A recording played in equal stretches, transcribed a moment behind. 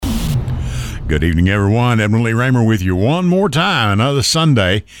Good evening, everyone. Edwin Lee Raymer with you one more time, another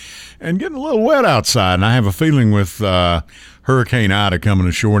Sunday, and getting a little wet outside. And I have a feeling with Hurricane Ida coming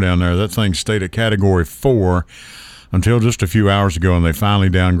ashore down there, that thing stayed at Category 4 until just a few hours ago, and they finally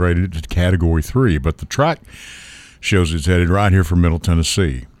downgraded it to Category 3. But the track shows it's headed right here for Middle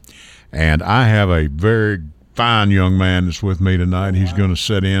Tennessee. And I have a very fine young man that's with me tonight. He's going to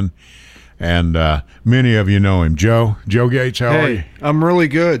sit in. And many of you know him. Joe Gates, how are you? I'm really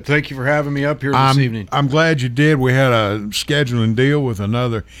good. Thank you for having me up here this evening. I'm glad you did. We had a scheduling deal with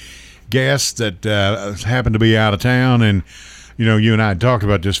another guest that happened to be out of town, and you and I had talked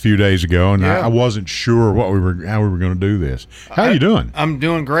about this a few days ago, and I wasn't sure how we were going to do this. How are you doing? I'm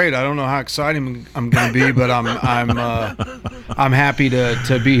doing great. I don't know how exciting I'm going to be, but I'm happy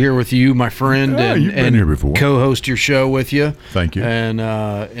to be here with you, my friend, and co-host your show with you. Thank you.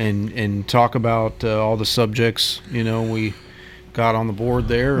 And talk about all the subjects we got on the board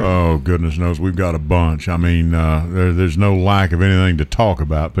there. Oh, goodness knows we've got a bunch. I mean, there's no lack of anything to talk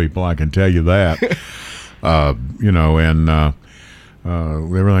about, people. I can tell you that.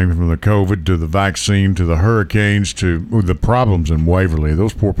 Everything from the COVID to the vaccine to the hurricanes to the problems in Waverly.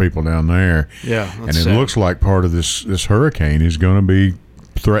 Those poor people down there. Yeah, and it looks like part of this hurricane is going to be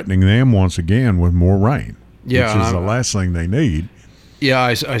threatening them once again with more rain. Yeah, which is the last thing they need. Yeah,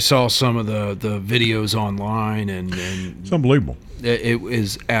 I saw some of the videos online, and it's unbelievable. It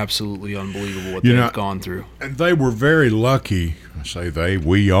is absolutely unbelievable what they've gone through. And they were very lucky. I say they,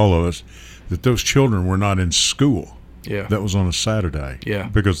 we, all of us, that those children were not in school. Yeah, that was on a Saturday. Yeah,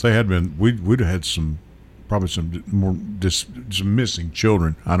 because they had been. We'd have had some missing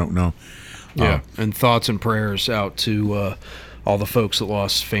children. I don't know. Yeah, and thoughts and prayers out to all the folks that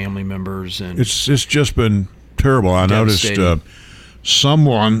lost family members. And it's just been terrible. I noticed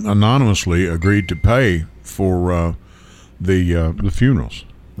someone anonymously agreed to pay for the funerals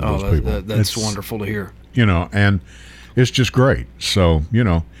of those people. That's wonderful to hear. And it's just great. So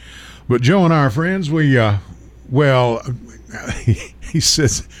but Joe and I are friends. Well, he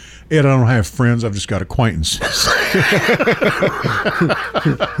says, Ed, I don't have friends. I've just got acquaintances.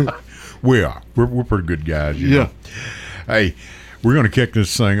 We are. We're pretty good guys. You know? Hey, we're going to kick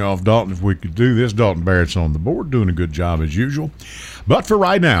this thing off. Dalton, if we could do this. Dalton Barrett's on the board, doing a good job as usual. But for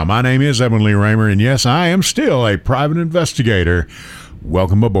right now, my name is Edwin Lee Raymer, and yes, I am still a private investigator.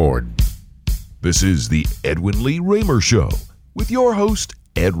 Welcome aboard. This is the Edwin Lee Raymer Show with your host,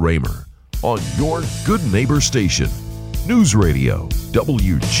 Ed Raymer, on your good neighbor station, News Radio,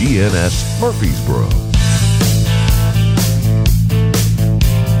 WGNS Murfreesboro.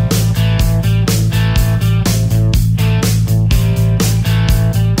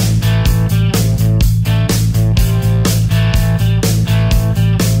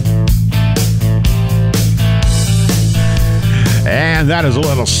 And that is a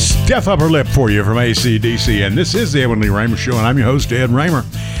little stiff upper lip for you from AC/DC. And this is the Edwin Lee Raymer Show, and I'm your host, Ed Raymer.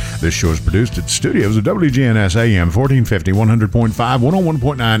 This show is produced at the studios of WGNS AM 1450, 100.5,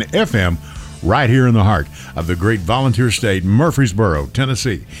 101.9 FM, right here in the heart of the great volunteer state, Murfreesboro,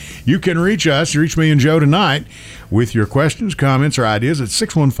 Tennessee. You can reach us, reach me and Joe tonight, with your questions, comments, or ideas at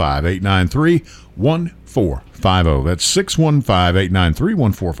 615-893-1450. That's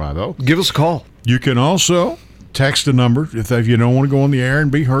 615-893-1450. Give us a call. You can also text a number if you don't want to go on the air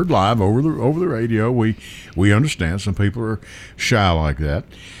and be heard live over the radio. We understand some people are shy like that.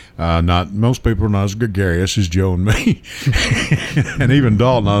 Not most people are not as gregarious as Joe and me, and even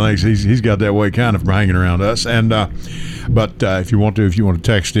Dalton. I think he's got that way kind of from hanging around us. And but if you want to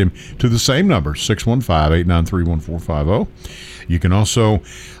text him to the same number, 615-893-1450. You can also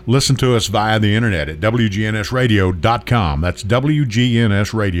listen to us via the internet at WGNSradio.com. That's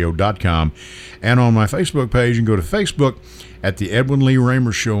WGNSradio.com. And on my Facebook page, you can go to Facebook at the Edwin Lee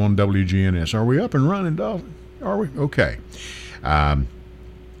Raymer Show on WGNS. Are we up and running, Dalton? Are we? Okay. And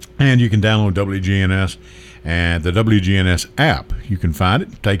you can download WGNS and the WGNS app. You can find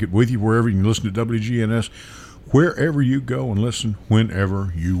it, take it with you wherever you can listen to WGNS, wherever you go and listen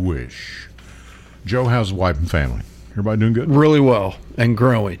whenever you wish. Joe, how's the wife and family? Everybody doing good? Really well and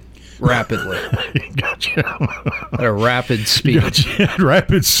growing rapidly. Gotcha. At a rapid speed. Gotcha.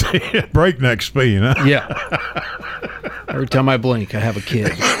 Rapid speed. Breakneck speed, huh? Yeah. Every time I blink, I have a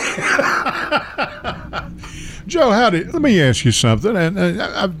kid. Joe, let me ask you something, and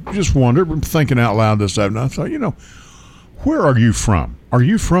I've just wondered, I'm thinking out loud this evening, I thought, where are you from? Are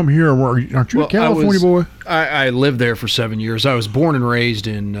you from here, or aren't you a California boy? I lived there for 7 years. I was born and raised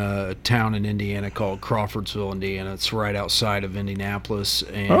in a town in Indiana called Crawfordsville, Indiana. It's right outside of Indianapolis.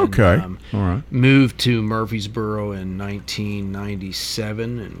 And, all right. Moved to Murfreesboro in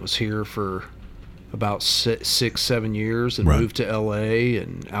 1997 and was here for about 6-7 years, and right. moved to LA,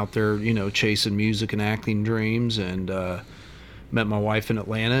 and out there, chasing music and acting dreams, and met my wife in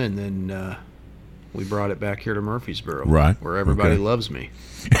Atlanta, and then we brought it back here to Murfreesboro, right, where everybody loves me.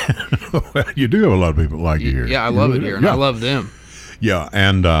 Well, you do have a lot of people like you here. Yeah, I love it here, and I love them. Yeah,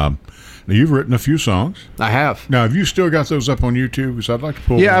 and now you've written a few songs. I have. Now, have you still got those up on YouTube? Because I'd like to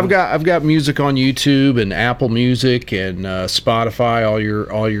pull. Yeah, I've got music on YouTube and Apple Music and Spotify,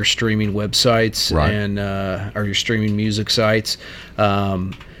 all your streaming websites, right. and or your streaming music sites.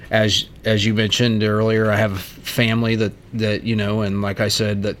 As you mentioned earlier, I have a family that and like I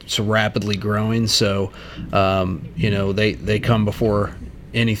said, that's rapidly growing. So they come before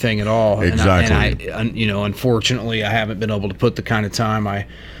anything at all. Exactly. And I unfortunately, I haven't been able to put the kind of time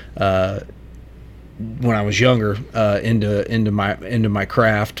when I was younger into my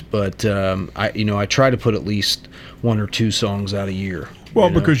craft, but I try to put at least 1 or 2 songs out a year. Well,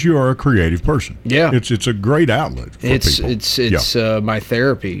 because you are a creative person. Yeah, it's a great outlet for people. It's my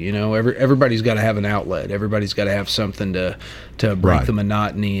therapy. Everybody's got to have an outlet. Everybody's got to have something to break right. the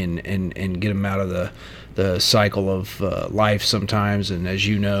monotony and get them out of the cycle of life sometimes. And as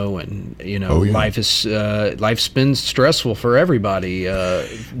you know, life's been stressful for everybody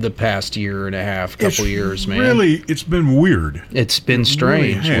the past year and a half, couple years, man. Really, it's been weird. It's been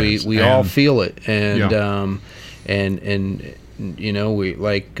strange. Really we all feel it, and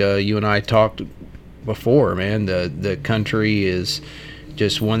we you and I talked before, man. The country is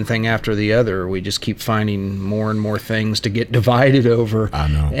just one thing after the other. We just keep finding more and more things to get divided over. I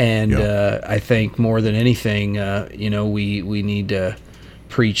know. And I think more than anything, we need to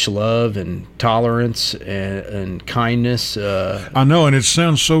preach love and tolerance and kindness. I know, and it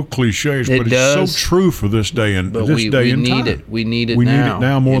sounds so cliche, but it's so true for this day and time. We need it. We need it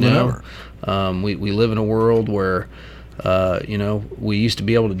now more than ever. We live in a world where we used to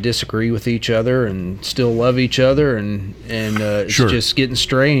be able to disagree with each other and still love each other, and it's sure. just getting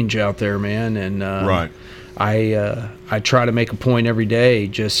strange out there, man. And right. I try to make a point every day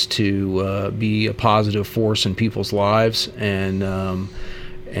just to be a positive force in people's lives, and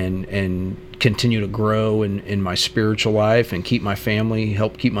continue to grow in my spiritual life, and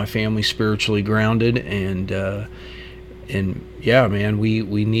help keep my family spiritually grounded, and yeah, man,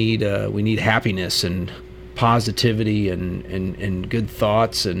 we need happiness and positivity and good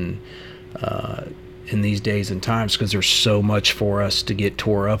thoughts and in these days and times, because there's so much for us to get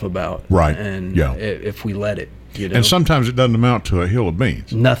tore up about, right? And if we let it, and sometimes it doesn't amount to a hill of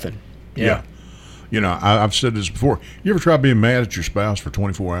beans. Nothing. Yeah. I've said this before. You ever try being mad at your spouse for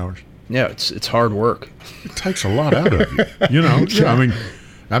 24 hours? Yeah, it's hard work. It takes a lot out of you. I mean,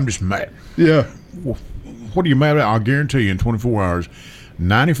 I'm just mad. Yeah. What are you mad about? I'll guarantee you in 24 hours,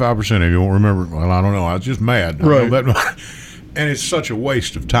 95% of you won't remember. Well, I don't know. I was just mad. Right. And it's such a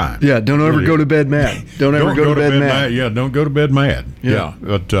waste of time. Yeah. Don't ever go to bed mad. Don't ever go to bed mad. Yeah. Don't go to bed mad. Yeah.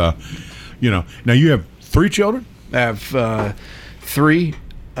 But now you have 3 children. I have 3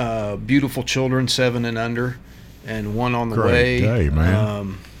 beautiful children, 7 and under, and 1 on the way. Great day,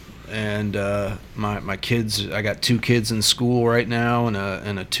 man. And my kids, I got 2 kids in school right now, and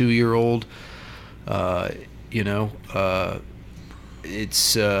a 2-year-old.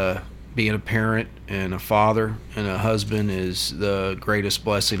 It's being a parent and a father and a husband is the greatest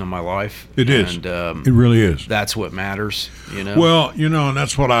blessing of my life. It is. And it really is. That's what matters. Well, and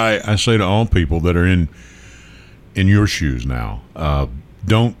that's what I say to all people that are in your shoes now.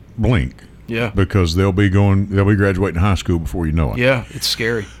 Don't blink. Yeah. Because they'll be graduating high school before you know it. Yeah, it's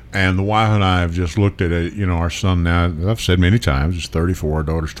scary. And the wife and I have just looked at it. Our son now, I've said many times, is 34. Our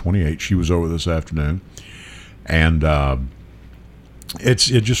daughter's 28. She was over this afternoon. And it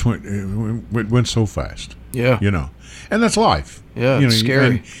just went so fast. Yeah. And that's life. Yeah, it's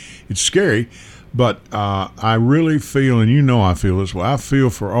scary. It's scary. But I really feel, and I feel this way, I feel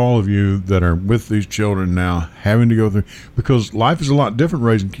for all of you that are with these children now, having to go through, because life is a lot different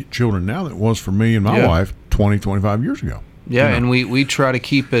raising children now than it was for me and my wife 20, 25 years ago. Yeah, and we try to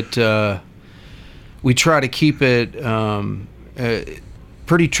keep it.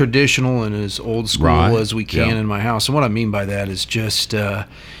 Pretty traditional and as old school as we can in my house. And what I mean by that is just,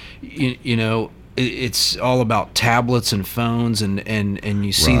 it's all about tablets and phones, and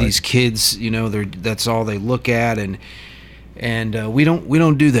you see these kids, that's all they look at, and we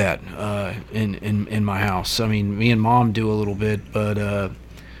don't do that in my house. I mean, me and Mom do a little bit, but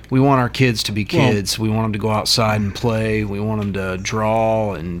we want our kids to be kids. We want them to go outside and play. We want them to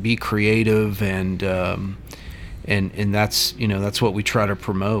draw and be creative, and that's that's what we try to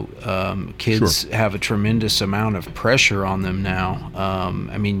promote. Kids have a tremendous amount of pressure on them now.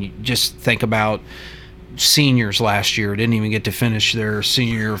 I mean, just think about seniors last year didn't even get to finish their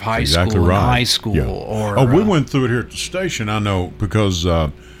senior year of high Exactly school right. and high school. Yeah. Or we went through it here at the station. I know because,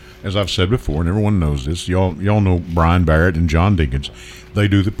 as I've said before, and everyone knows this, y'all know Brian Barrett and John Dinkins. They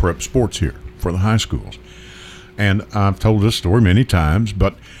do the prep sports here for the high schools. And I've told this story many times,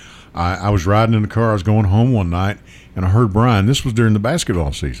 but I was riding in the car. I was going home one night, and I heard Brian. This was during the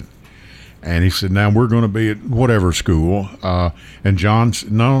basketball season. And he said, now we're going to be at whatever school. And John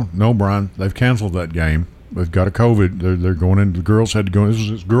said, no, Brian, they've canceled that game. They've got a COVID. They're going in. The girls had to go. This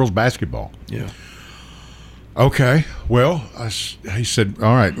was girls basketball. Yeah. Okay. Well, he said,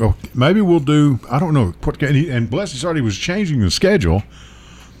 all right, well, maybe we'll do, I don't know. And bless his heart, he was changing the schedule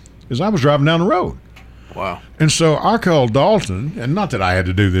as I was driving down the road. Wow. And so I called Dalton, and not that I had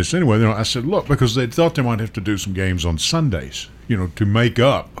to do this anyway. I said, look, because they thought they might have to do some games on Sundays, to make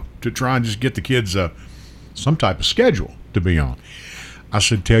up, to try and just get the kids some type of schedule to be on. I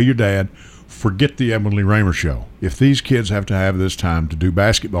said, tell your dad, forget the Edwin Lee Raymer show. If these kids have to have this time to do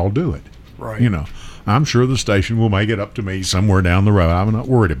basketball, do it. Right. I'm sure the station will make it up to me somewhere down the road. I'm not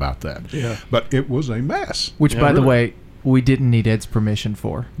worried about that. Yeah. But it was a mess. Which, by the way, we didn't need Ed's permission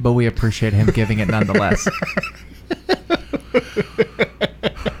for, but we appreciate him giving it nonetheless.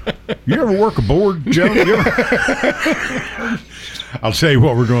 You ever work a board, Joe? I'll tell you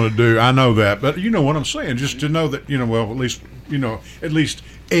what we're going to do. I know that, but you know what I'm saying. Just to know that, at least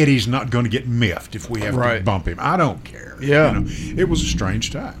Eddie's not going to get miffed if we have to bump him. I don't care. Yeah. It was a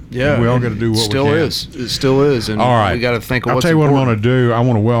strange time. Yeah. We all got to do what we can. It still is. And all right. we got to think of I'll what's tell you what I'm important. going to do. I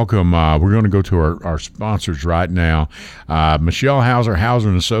want to welcome, we're going to go to our sponsors right now. Michelle Hauser,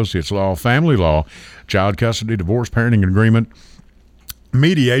 Hauser & Associates Law, Family Law, Child Custody, Divorce, Parenting Agreement,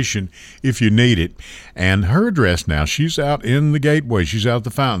 mediation if you need it. And her address now, she's out in the Gateway. She's out at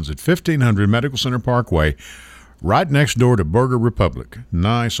the Fountains at 1500 Medical Center Parkway, right next door to Burger Republic.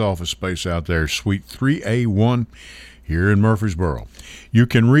 Nice office space out there, Suite 3A1 here in Murfreesboro. You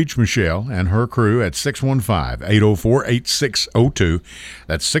can reach Michelle and her crew at 615-804-8602.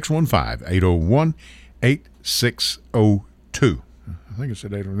 That's 615-801-8602. I think it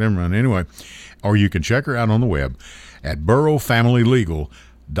said 8. Never mind. Anyway, or you can check her out on the web at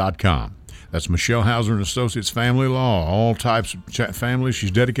burrowfamilylegal.com. That's Michelle Hauser & Associates Family Law, all types of families.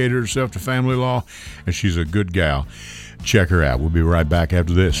 She's dedicated herself to family law, and she's a good gal. Check her out. We'll be right back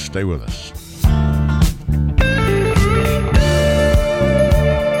after this. Stay with us.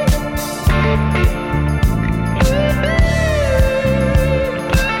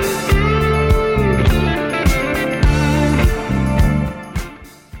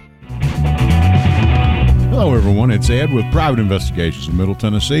 Hello, everyone. It's Ed with Private Investigations in Middle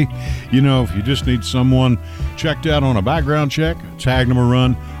Tennessee. If you just need someone checked out on a background check, tag them a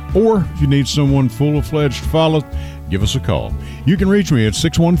run, or if you need someone full-fledged to follow, give us a call. You can reach me at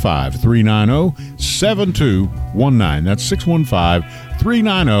 615-390-7219. That's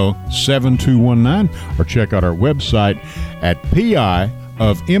 615-390-7219, or check out our website at piofmt.com.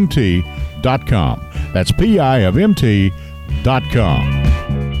 That's piofmt.com.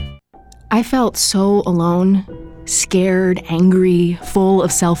 I felt so alone, scared, angry, full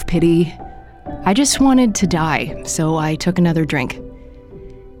of self-pity. I just wanted to die, so I took another drink.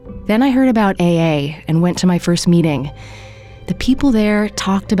 Then I heard about AA and went to my first meeting. The people there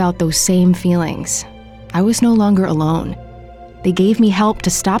talked about those same feelings. I was no longer alone. They gave me help to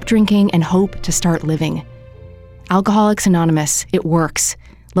stop drinking and hope to start living. Alcoholics Anonymous, it works.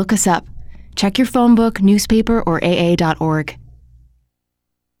 Look us up. Check your phone book, newspaper, or AA.org.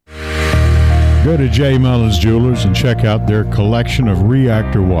 Go to J. Mullins Jewelers and check out their collection of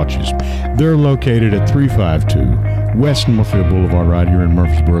reactor watches. They're located at 352 West Northfield Boulevard right here in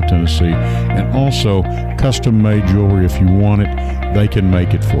Murfreesboro, Tennessee. And also custom-made jewelry. If you want it, they can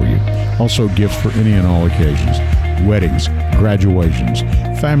make it for you. Also gifts for any and all occasions. Weddings, graduations,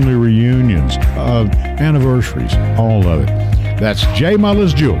 family reunions, anniversaries, all of it. That's J.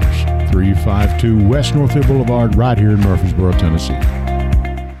 Mullins Jewelers, 352 West Northfield Boulevard right here in Murfreesboro, Tennessee.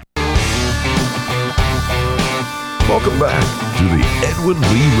 Welcome back to the Edwin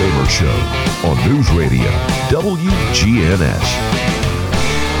Lee Raymer Show on News Radio WGNS.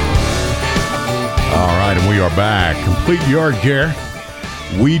 All right, and we are back. Complete Yard Care.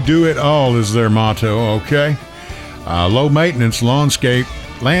 We do it all is their motto, okay? Low maintenance landscape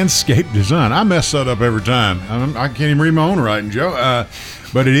design. I mess that up every time. I can't even read my own writing, Joe.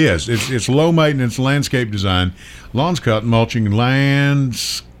 But it is. It's low maintenance landscape design. Lawns cut, mulching,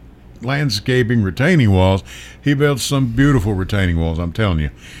 landscaping, retaining walls. He built some beautiful retaining walls, I'm telling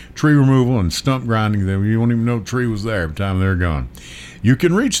you. Tree removal and stump grinding. You won't even know the tree was there by the time they're gone. You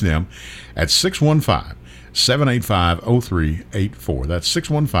can reach them at 615-785-0384. That's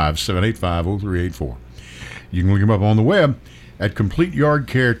 615-785-0384. You can look him up on the web at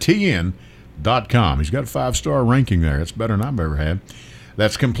CompleteYardCareTN.com. He's got a 5-star ranking there. That's better than I've ever had.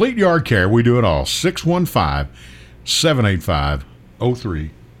 That's Complete Yard Care. We do it all.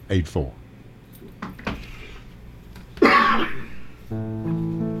 615-785-0384.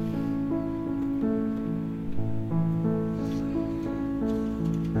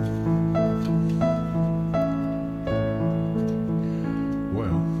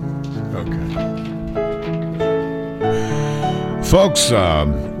 Folks,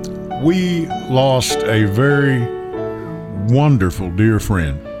 we lost a very wonderful dear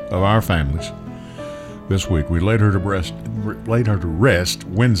friend of our families this week. We laid her to rest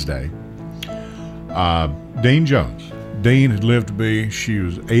Wednesday. Dean Jones. Dean had lived to be, she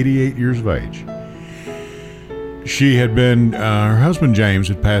was 88 years of age. She had been, her husband James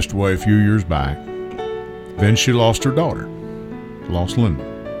had passed away a few years back. Then she lost her daughter, lost Linda.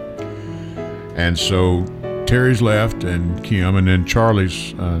 And so Terry's left, and Kim, and then Charlie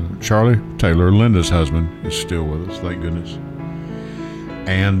Taylor, Linda's husband, is still with us, thank goodness.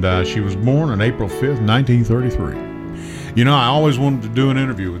 And she was born on April 5th, 1933. You know, I always wanted to do an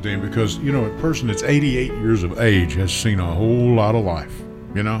interview with Dean because, you know, a person that's 88 years of age has seen a whole lot of life,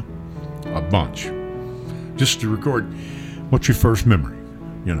 you know, a bunch. Just to record, what's your first memory,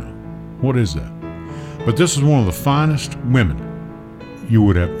 you know, what is that? But this is one of the finest women you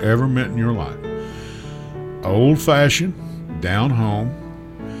would have ever met in your life. Old-fashioned, down home.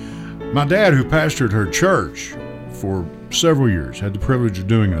 My dad, who pastored her church for several years, had the privilege of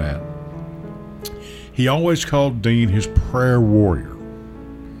doing that. He always called Dean his prayer warrior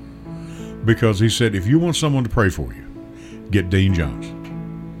because he said, if you want someone to pray for you, get Dean Jones,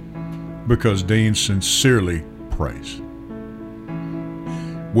 because Dean sincerely prays.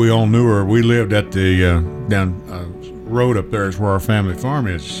 We all knew her. We lived at the road up there is where our family farm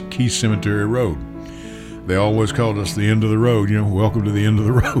is, Key Cemetery Road. They always called us the end of the road, you know, welcome to the end of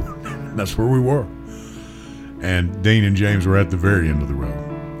the road. That's where we were. And Dean and James were at the very end of the road.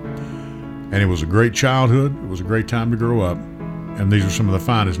 And it was a great childhood. It was a great time to grow up. And these are some of the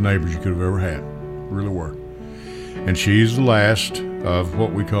finest neighbors you could have ever had. Really were. And she's the last of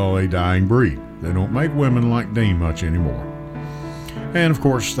what we call a dying breed. They don't make women like Dean much anymore. And of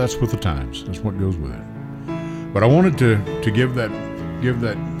course, that's with the times. That's what goes with it. But I wanted to give that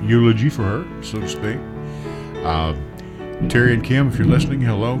eulogy for her, so to speak. Terry and Kim, if you're listening,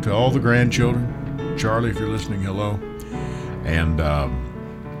 hello. To all the grandchildren. Charlie, if you're listening, hello. And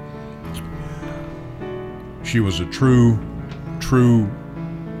she was a true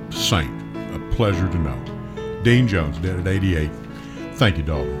saint. A pleasure to know. Dean Jones, dead at 88. Thank you,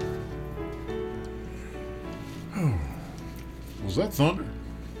 Dalton. Oh. Was that thunder?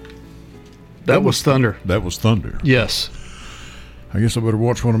 That was thunder. That was thunder. Yes. I guess I better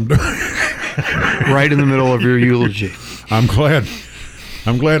watch what I'm doing. Right in the middle of your eulogy. I'm glad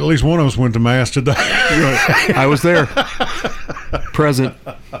at least one of us went to Mass today. Right. I was there. Present.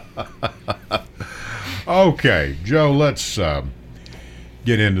 Okay, Joe, let's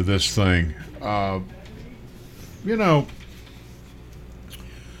get into this thing. You know,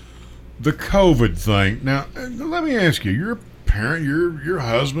 the COVID thing. Now, let me ask you, you're a parent, your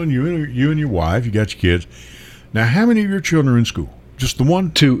husband, you and your wife, you got your kids. Now, how many of your children are in school? Just the one?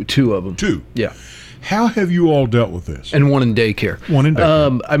 Two of them. Two? Yeah. How have you all dealt with this? And one in daycare. One in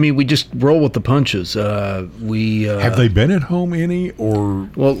daycare. I mean, we just roll with the punches. Have they been at home any, or?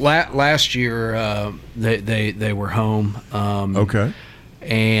 Well, last year they were home. Okay.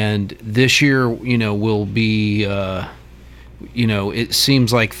 And this year, you know, will be. You know, it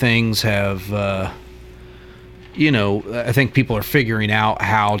seems like things have. You know, I think people are figuring out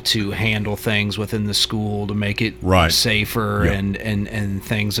how to handle things within the school to make it safer and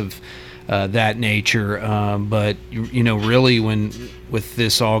things of that nature. But you know, really, with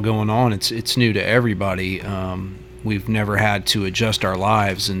this all going on, it's new to everybody. We've never had to adjust our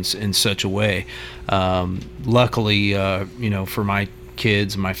lives in such a way. Luckily, you know, for my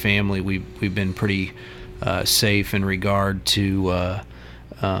kids and my family, we've been pretty safe in regard to.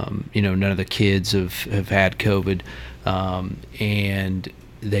 You know, none of the kids have had COVID, and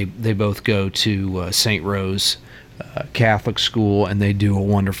they both go to St. Rose Catholic school, and they do a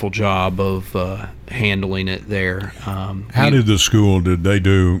wonderful job of handling it there. How did the school, did they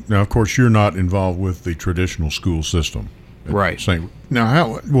do? Now, of course, you're not involved with the traditional school system. Right. Now,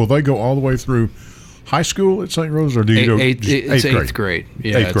 how will they go all the way through high school at St. Rose, or do you go it's eighth grade?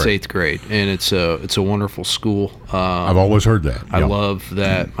 Yeah, it's eighth grade, and it's a wonderful school. I've always heard that. I love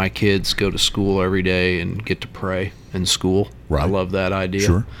that my kids go to school every day and get to pray in school. Right. I love that idea.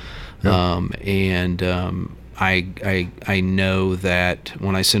 Sure. Yeah. I know that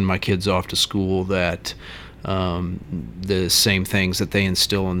when I send my kids off to school that the same things that they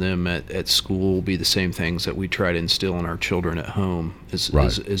instill in them at school will be the same things that we try to instill in our children at home as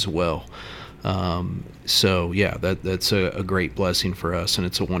well. So yeah, that's a great blessing for us, and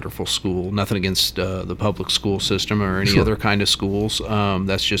it's a wonderful school. Nothing against the public school system or any other kind of schools.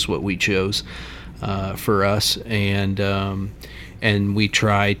 That's just what we chose for us, and we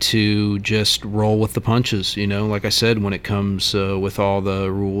try to just roll with the punches. Like I said, when it comes with all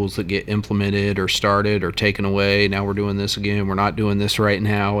the rules that get implemented or started or taken away, now we're doing this again. We're not doing this right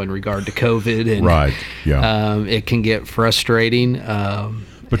now in regard to COVID, and right, yeah, it can get frustrating.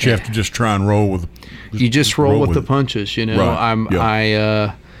 But you have to just try and roll with. You just roll with the punches,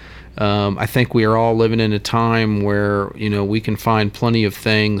 Right. I think we are all living in a time where we can find plenty of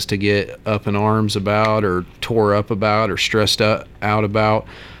things to get up in arms about, or tore up about, or stressed out about,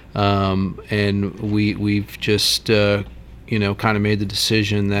 and we've just kind of made the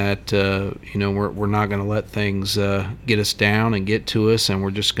decision that we're not going to let things get us down and get to us, and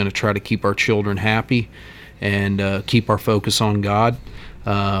we're just going to try to keep our children happy and keep our focus on God.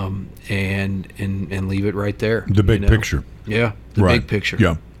 And leave it right there. The big picture. Yeah, the big picture.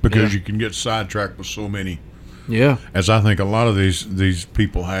 Yeah, because you can get sidetracked with so many. Yeah. As I think a lot of these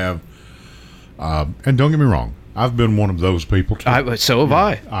people have. And don't get me wrong, I've been one of those people too. So have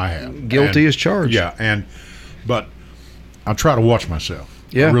I. I have. Guilty as charged. Yeah, but I try to watch myself.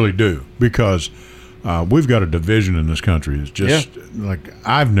 Yeah. I really do, because we've got a division in this country that's just like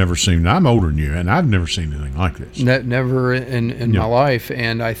I've never seen. I'm older than you, and I've never seen anything like this. Never in my life.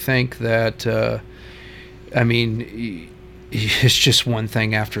 And I think that, it's just one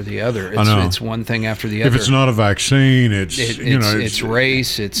thing after the other. It's one thing after the other. If it's not a vaccine, it's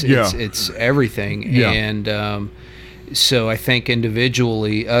race, it's everything. Yeah. And so I think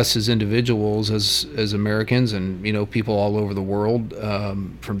individually, us as individuals, as Americans, and people all over the world,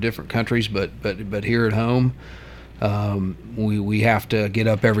 from different countries, but here at home, we have to get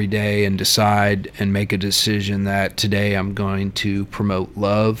up every day and decide and make a decision that today I'm going to promote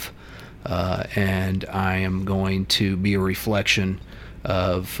love, and I am going to be a reflection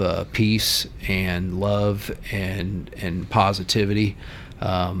of peace and love and positivity.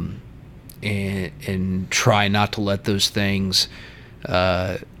 And try not to let those things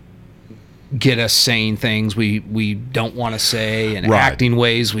get us saying things we don't want to say, and acting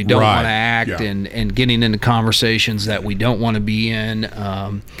ways we don't want to act, and getting into conversations that we don't want to be in.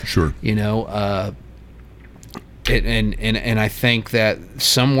 Sure. And I think that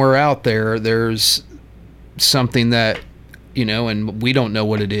somewhere out there's something that and we don't know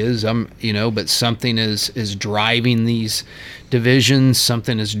what it is. But something is driving these divisions.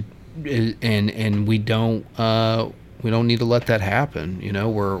 Something is. And we don't need to let that happen.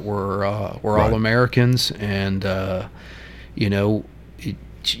 We're all Americans, and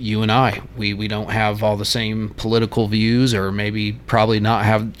you and I, we don't have all the same political views, or maybe probably not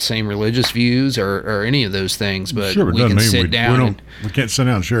have the same religious views, or any of those things. But sure, we can sit down. We can't sit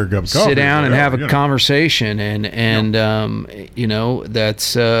down and share a cup of coffee. Sit down and have a conversation, and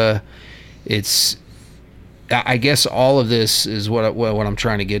that's it's. I guess all of this is what I'm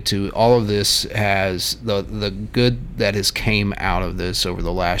trying to get to. All of this has the good that has came out of this over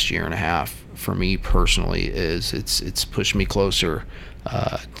the last year and a half for me personally is it's pushed me closer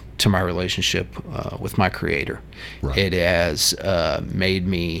to my relationship with my Creator. Right. It has made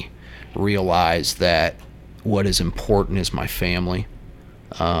me realize that what is important is my family.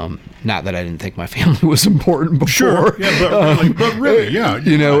 Not that I didn't think my family was important before. Sure, yeah, but really, yeah.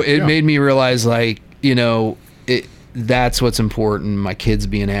 It made me realize, that's what's important. My kids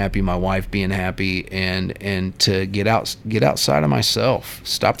being happy, my wife being happy, and to get outside of myself.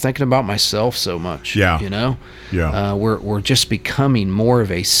 Stop thinking about myself so much. Yeah. Yeah. We're just becoming more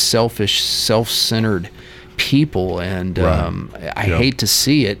of a selfish, self-centered people, and I hate to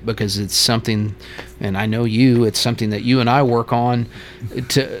see it, because it's something, and I know it's something that you and I work on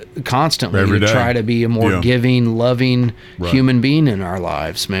to constantly every day. Try to be a more giving, loving human being in our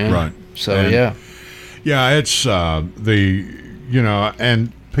lives, man. Right. So Yeah, it's and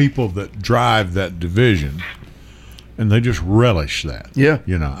people that drive that division, and they just relish that. Yeah.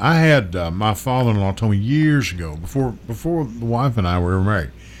 I had my father-in-law told me years ago, before the wife and I were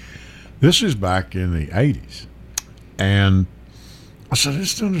married. This is back in the 80s. And I said, I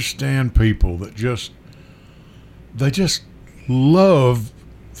just understand people that just love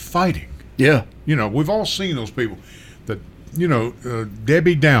fighting. Yeah. We've all seen those people that,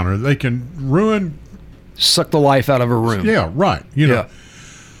 Debbie Downer, they can ruin. Suck the life out of a room. Yeah, right.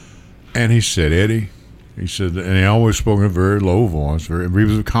 And he said, Eddie, and he always spoke in a very low voice. He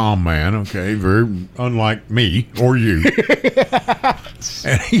was a calm man, okay, very unlike me or you.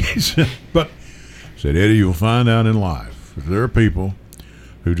 And he said, but said, Eddie, you'll find out in life that there are people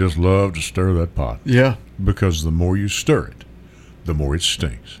who just love to stir that pot. Yeah. Because the more you stir it, the more it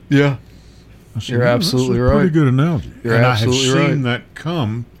stinks. Yeah. I said, You're absolutely that's a pretty right. good analogy. You're and absolutely I have seen right. that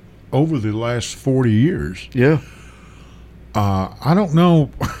come over the last 40 years. Yeah. I don't know.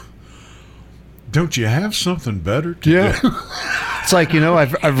 Don't you have something better to do? It's like,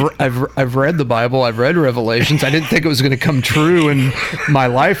 I've read the Bible, I've read Revelations. I didn't think it was going to come true in my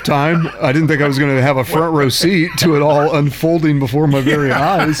lifetime. I didn't think I was going to have a front row seat to it all unfolding before my very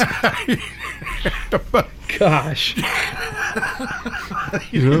eyes. Gosh.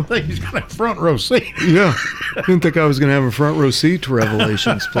 You don't think he's got a front row seat? Yeah. I didn't think I was going to have a front row seat to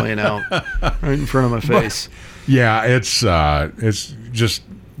Revelations playing out right in front of my face. Yeah, it's just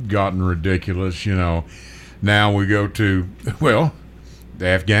gotten ridiculous, Now we go to, the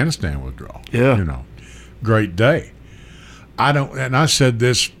Afghanistan withdrawal. Yeah. Great day. And I said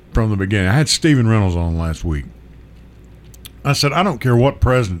this from the beginning. I had Stephen Reynolds on last week. I said, I don't care what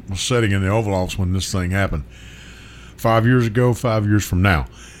president was sitting in the Oval Office when this thing happened. 5 years ago, 5 years from now,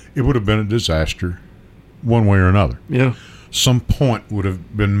 it would have been a disaster one way or another. Yeah. Some point would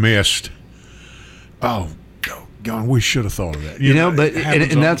have been missed. Oh, God, we should have thought of that. But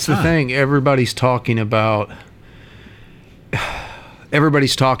that's the thing. Everybody's talking about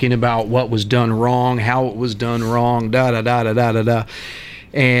what was done wrong, how it was done wrong, da.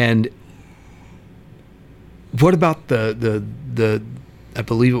 And what about the I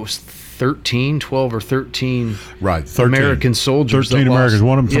believe it was 12 or 13 right, 13 American soldiers. 13 Americans,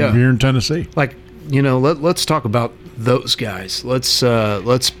 one of them from here in Tennessee. Like, let's talk about those guys.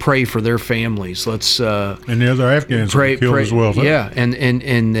 Let's pray for their families. Let's and the other Afghans were killed as well. Yeah,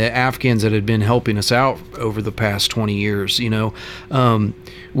 and the Afghans that had been helping us out over the past 20 years.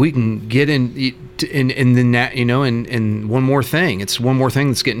 We can get in, and then that, and one more thing. It's one more thing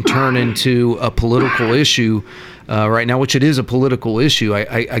that's getting turned into a political issue right now, which it is a political issue.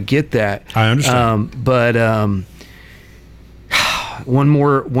 I get that. I understand. But one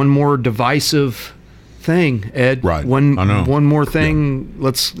more divisive thing, Ed. Right. I know. One more thing. Yeah.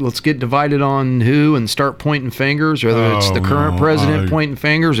 Let's get divided on who and start pointing fingers, whether it's the current president pointing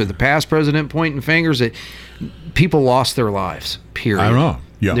fingers or the past president pointing fingers. People lost their lives. Period. I know.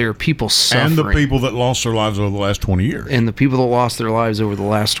 Yeah. There are people suffering. And the people that lost their lives over the last 20 years. And the people that lost their lives over the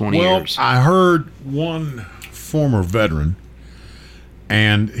last 20 years. Well, I heard one former veteran,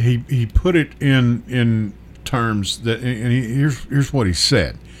 and he put it in terms that, and here's what he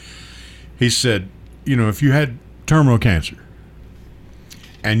said. He said, if you had terminal cancer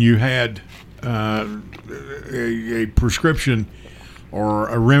and you had a prescription or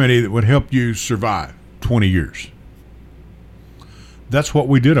a remedy that would help you survive 20 years, that's what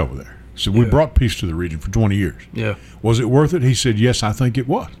we did over there. So we brought peace to the region for 20 years. Yeah. Was it worth it? He said, yes, I think it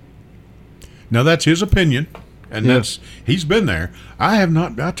was. Now, that's his opinion, and he's been there. I have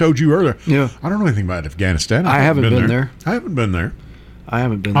not. I told you earlier, I don't know anything about Afghanistan. I haven't been there. I haven't been there. I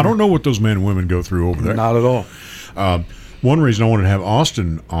haven't been there. I don't know what those men and women go through over there. Not at all. One reason I wanted to have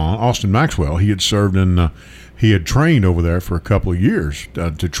Austin Maxwell, he had served in, he had trained over there for a couple of years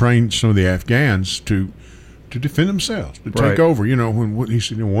to train some of the Afghans to defend themselves, to take over. When he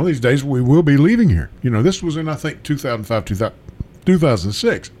said, one of these days we will be leaving here. This was in, I think, 2005,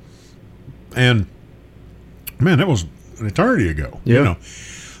 2006. And, man, that was an eternity ago. Yeah.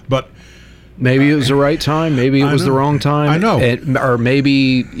 But maybe it was the right time. Maybe it was the wrong time. I know. Or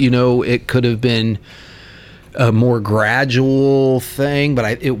maybe, it could have been a more gradual thing,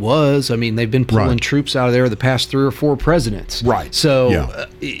 but it was. I mean, they've been pulling troops out of there the past 3 or 4 presidents. Right. So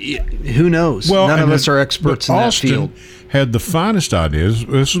who knows? Well, none of us are experts in that field. Had the finest ideas.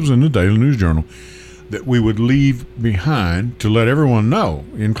 This was in the Daily News Journal, that we would leave behind to let everyone know,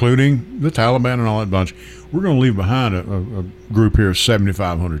 including the Taliban and all that bunch. We're going to leave behind a group here of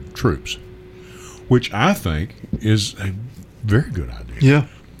 7,500 troops, which I think is a very good idea. Yeah.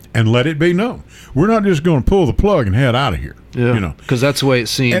 And let it be known. We're not just going to pull the plug and head out of here. Yeah. Because that's the way it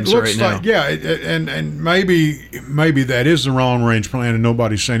seems it looks right now. And maybe that is the wrong range plan and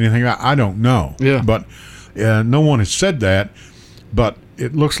nobody's saying anything about it. I don't know. Yeah. But no one has said that. But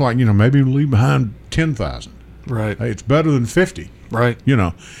it looks like, maybe we'll leave behind 10,000. Right. Hey, it's better than 50. Right.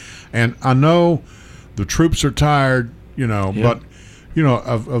 And I know the troops are tired, but,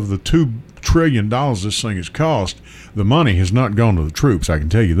 of the $2 trillion this thing has cost, the money has not gone to the troops. I can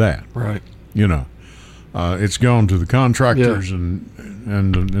tell you that. Right. It's gone to the contractors and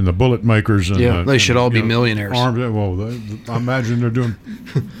the bullet makers. And they should all be millionaires. I imagine they're doing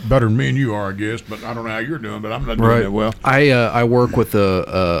better than me and you are, I guess. But I don't know how you're doing, but I'm not doing that well. I work with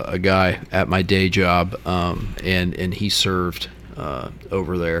a guy at my day job, and he served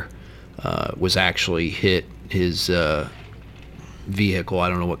over there was actually hit. His vehicle, I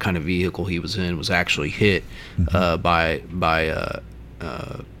don't know what kind of vehicle he was in, was actually hit by a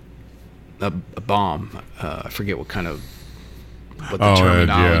bomb. I forget what the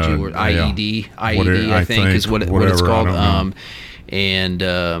terminology were. IED. IED, I think is what it's called.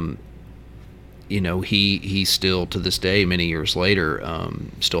 He still, to this day, many years later,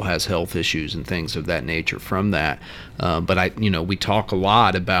 still has health issues and things of that nature from that. But we talk a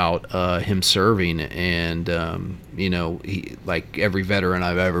lot about him serving, and he, like every veteran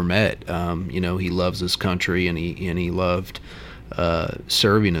I've ever met, he loves his country, and he loved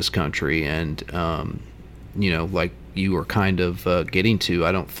serving his country, and like you were kind of getting to,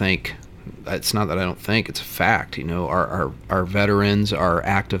 I don't think. It's not that I don't think, it's a fact. Our veterans, our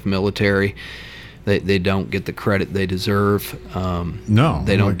active military, they don't get the credit they deserve. No,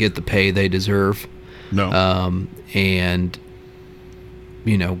 they don't get the pay they deserve. No, and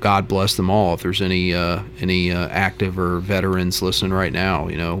God bless them all. If there's any active or veterans listening right now,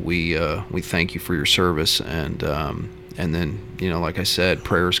 we thank you for your service, and then like I said,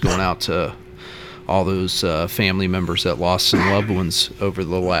 prayers going out to all those family members that lost some loved ones over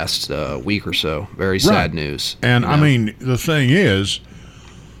the last week or so. Very sad news. And I mean, the thing is,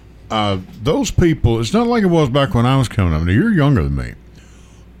 those people, it's not like it was back when I was coming up. Now, you're younger than me.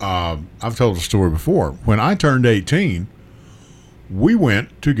 I've told the story before. When I turned 18, we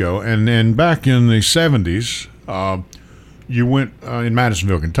went to go, and then back in the 70s, you went, in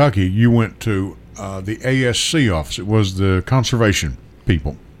Madisonville, Kentucky, you went to the ASC office. It was the conservation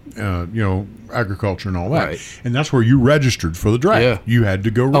people. Agriculture and all that. Right. And that's where you registered for the draft. Yeah. You had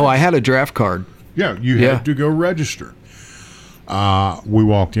to go register. Oh, I had a draft card. Yeah, you had to go register. We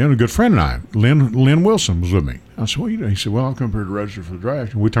walked in, a good friend and I, Lynn Wilson, was with me. I said, well, he said, well, I'll come here to register for the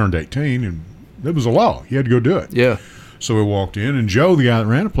draft. And we turned 18, and it was a law. You had to go do it. Yeah. So we walked in, and Joe, the guy that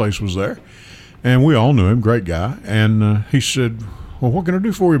ran the place, was there. And we all knew him, great guy. And he said, well, what can I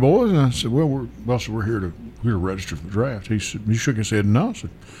do for you, boys? And I said, well, we're here to register for the draft. He said, he shook his head, no. I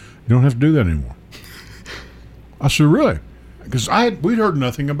said, you don't have to do that anymore. I said, really? Because we'd heard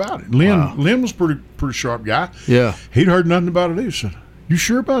nothing about it. Lynn was pretty sharp guy. Yeah. He'd heard nothing about it either. He said, you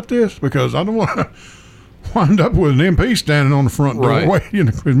sure about this? Because I don't want to wind up with an MP standing on the front door. Right. Wait,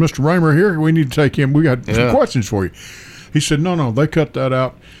 is Mr. Raymer here? We need to take him. We got some questions for you. He said, no, they cut that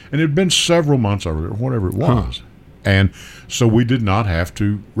out. And it had been several months over there, whatever it was. Huh. And so we did not have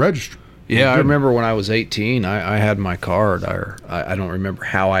to register. Yeah, I remember when I was 18, I had my card. I don't remember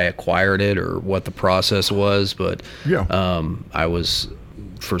how I acquired it or what the process was, but I was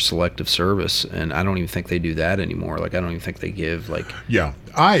for selective service, and I don't even think they do that anymore. Like, I don't even think they give, like... Yeah.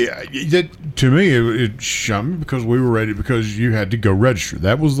 To me, it shut me because we were ready, because you had to go register.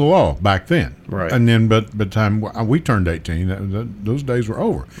 That was the law back then. Right. And then, but by the time we turned 18, those days were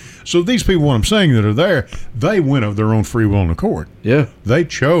over. So these people, what I'm saying, that are there, they went of their own free will and accord. Yeah. They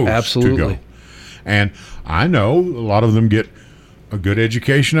chose to go. And I know a lot of them get a good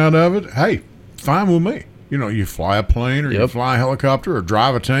education out of it. Hey, fine with me. You fly a plane, or you fly a helicopter, or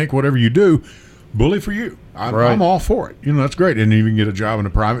drive a tank, whatever you do, bully for you. I'm all for it. That's great. And even get a job in the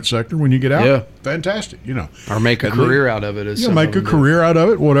private sector when you get out. Yeah. Fantastic. Or make a career out of it. Make a career out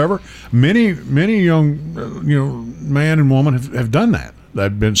of it, whatever. Many young, man and woman have done that.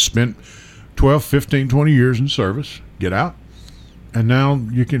 They've been spent 12, 15, 20 years in service, get out, and now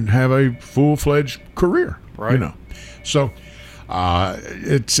you can have a full-fledged career. Right. So...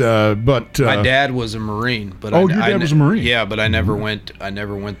 it's but my dad was a Marine, but your dad was a Marine. Yeah, but I never went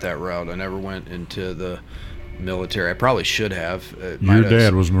that route. I never went into the military. I probably should have. Your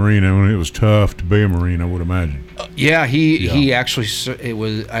dad was a Marine, and it was tough to be a Marine, I would imagine. He actually, it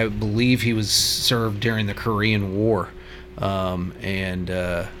was, I believe he was served during the Korean War,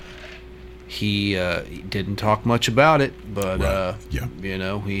 and he didn't talk much about it, but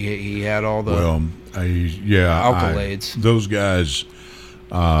he had all the accolades. Those guys,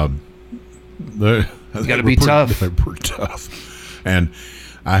 they got to be tough. They're pretty tough. And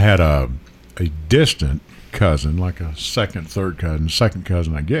I had a distant cousin, like a second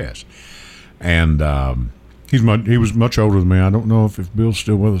cousin, I guess. And he was much older than me. I don't know if Bill's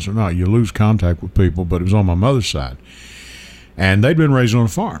still with us or not. You lose contact with people, but it was on my mother's side. And they'd been raised on a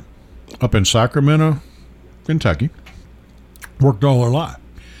farm up in Sacramento, Kentucky. Worked all their life.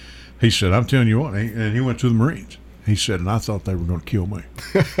 He said, I'm telling you what, and he went to the Marines. He said, and I thought they were going to kill me.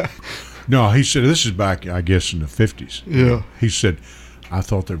 No, he said, this is back, I guess, in the 50s. Yeah. He said, I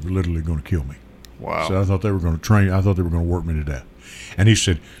thought they were literally going to kill me. Wow. So I thought they were going to train, I thought they were going to work me to death. And he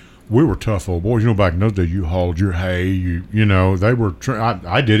said, we were tough old boys. You know, back in those days, you hauled your hay. You know, they were.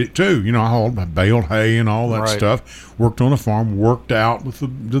 I did it too. You know, I baled hay and all that Right. stuff. Worked on a farm. Worked out with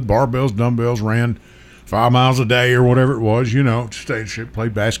the barbells, dumbbells. Ran 5 miles a day or whatever it was. You know,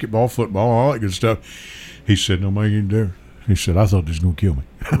 played basketball, football, all that good stuff. He said, "No, make any difference." He said, "I thought this was gonna kill me."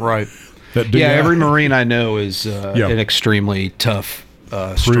 Right. That Yeah, guy- every Marine I know is Yeah. an extremely tough,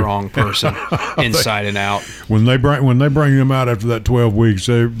 strong person, inside and out. when they bring them out after that 12 weeks,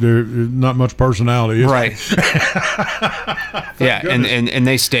 they're not much personality. Is there? Right. Yeah, and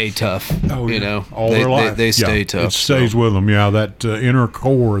they stay tough. Oh, you yeah. know, all they, their life. They stay Yeah, tough. It stays so, with them. Yeah, that inner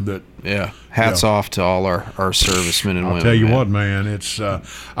core that. yeah. Hats Yeah. off to all our servicemen and I'll women. tell you man. what, man. It's. I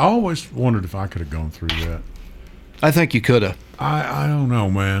always wondered if I could have gone through that. I think you could have. I don't know,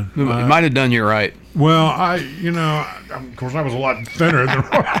 man. It might have done you right. Well, of course, I was a lot thinner than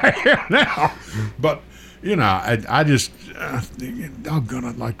what I am now. But I just, doggone,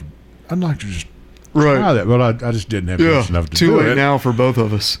 I'd like to just try that, but I just didn't have guts enough to do it. now for both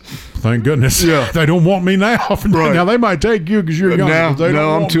of us. Thank goodness. Yeah. They don't want me now. Right. Now they might take you because you're young. but they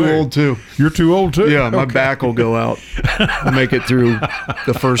don't want me. too. You're too old too. Yeah, my Okay. back will go out. I'll make it through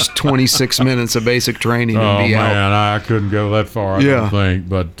the first 26 minutes of basic training and Oh be out. man, I couldn't go that far. I Yeah. don't think,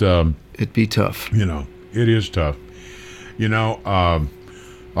 but It'd be tough. it is tough.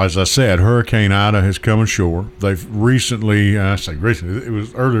 As I said, Hurricane Ida has come ashore. They've recently, it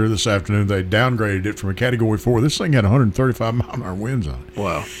was earlier this afternoon, they downgraded it from a Category 4. This thing had 135 mile an hour winds on it.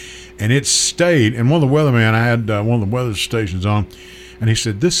 Wow. And it stayed, and one of the weathermen, I had one of the weather stations on, and he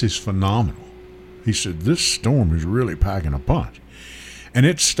said, "This is phenomenal." He said, "This storm is really packing a punch." And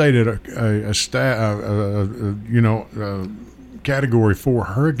it stayed at a Category 4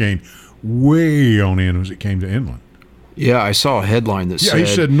 hurricane way on in as it came to inland. Yeah, I saw a headline that Yeah, said, he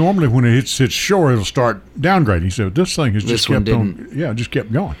said normally when it hits shore, it'll start downgrading. He said this thing has This just one kept on. Yeah, just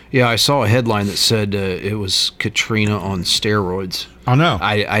kept going. yeah, I saw a headline that said it was Katrina on steroids. I know.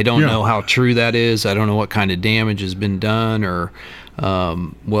 I don't Yeah. know how true that is. I don't know what kind of damage has been done or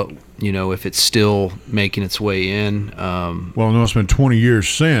if it's still making its way in. Well, no, it's been 20 years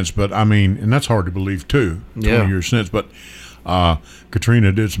since, but I mean, and that's hard to believe too. 20 Yeah. years since, but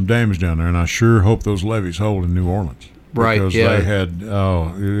Katrina did some damage down there, and I sure hope those levees hold in New Orleans. Right, Because yeah. they had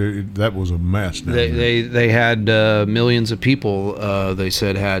that was a mess. Down there. They had millions of people. They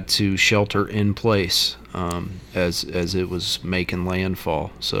said had to shelter in place as it was making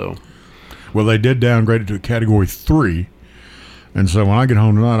landfall. So Well, they did downgrade it to a Category 3, and so when I get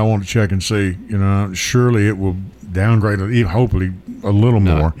home tonight, I want to check and see. Surely it will downgrade it, hopefully a little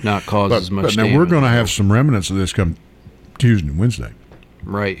more. not cause as much But now damage. we're going to have some remnants of this come Tuesday and Wednesday.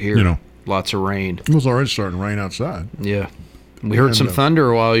 right here. Lots of rain. It was already starting to rain outside. Yeah. We heard And, some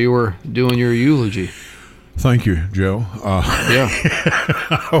thunder while you were doing your eulogy. Thank you, Joe. Yeah.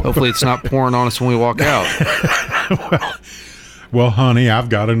 Hopefully it's not pouring on us when we walk out. Well, honey, I've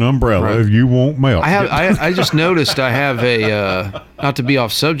got an umbrella. Right. You won't melt. I just noticed I have a not to be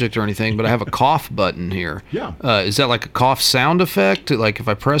off subject or anything, but I have a cough button here. Yeah. Is that like a cough sound effect? Like if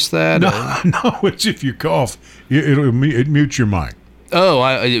I press that? No, it's if you cough, it mutes your mic. Oh,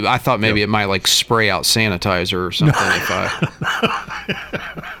 I thought maybe it might like spray out sanitizer or something if I.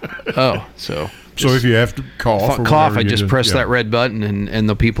 Oh, so. So if you have to cough, or Cough, whatever, I you just press yeah. that red button and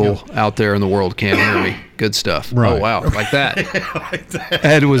the people out there in the world can't hear me. Good stuff. Right. Oh, wow. Like that.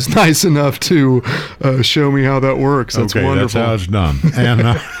 Ed was nice enough to show me how that works. That's Okay, wonderful. that's how it's done. And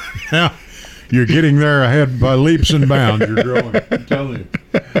yeah, you're getting there ahead by leaps and bounds. You're growing. I'm telling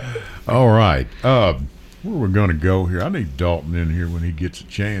you. All right. Where we're going to go here? I need Dalton in here when he gets a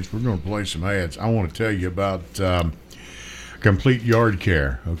chance. We're going to play some ads. I want to tell you about Complete Yard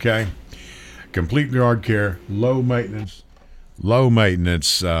Care, okay? Complete Yard Care, low maintenance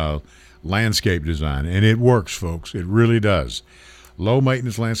landscape design. And it works, folks. It really does. Low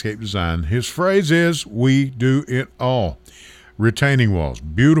maintenance landscape design. His phrase is, we do it all. Retaining walls,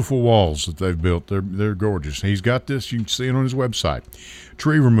 beautiful walls that they've built. They're gorgeous. He's got this. You can see it on his website.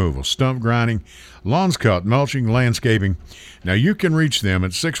 Tree removal, stump grinding, lawns cut, mulching, landscaping. Now you can reach them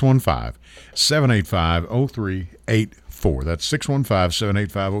at 615-785-0384. That's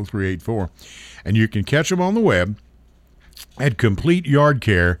 615-785-0384. And you can catch them on the web at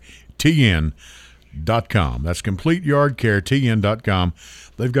CompleteYardCareTN.com. That's CompleteYardCareTN.com.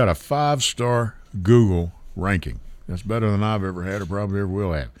 They've got a 5-star Google ranking. That's better than I've ever had or probably ever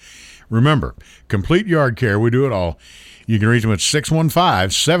will have. Remember, Complete Yard Care, we do it all. You can reach them at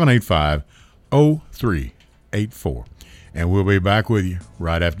 615-785-0384. And we'll be back with you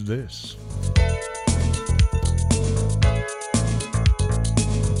right after this.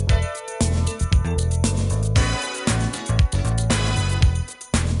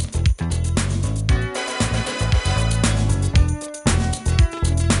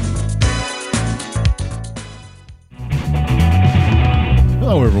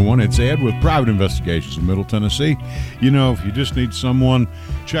 Hello, everyone. It's Ed with Private Investigations in Middle Tennessee. You know, if you just need someone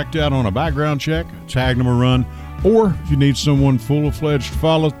checked out on a background check, tag them a run, or if you need someone full-fledged to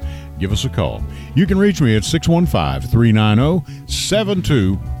follow, give us a call. You can reach me at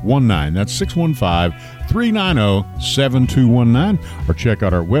 615-390-7219. That's 615-390-7219. Or check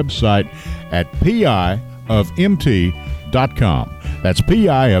out our website at piofmt.com. That's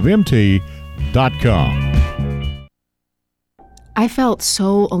piofmt.com. I felt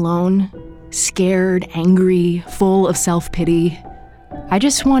so alone, scared, angry, full of self-pity. I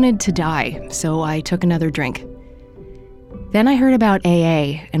just wanted to die, so I took another drink. Then I heard about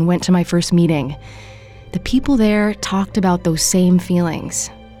AA and went to my first meeting. The people there talked about those same feelings.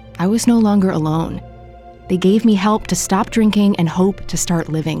 I was no longer alone. They gave me help to stop drinking and hope to start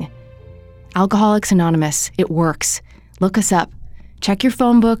living. Alcoholics Anonymous, it works. Look us up. Check your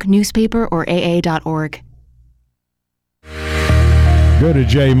phone book, newspaper, or aa.org. Go to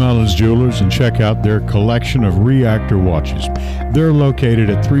J. Mullins Jewelers and check out their collection of reactor watches. They're located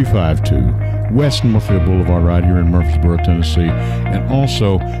at 352 West Northfield Boulevard right here in Murfreesboro, Tennessee. And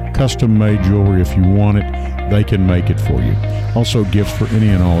also custom-made jewelry. If you want it, they can make it for you. Also gifts for any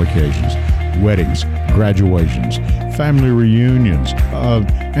and all occasions. Weddings, graduations, family reunions,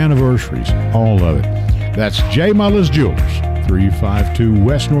 anniversaries, all of it. That's J. Mullins Jewelers, 352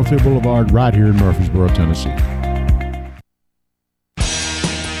 West Northfield Boulevard right here in Murfreesboro, Tennessee.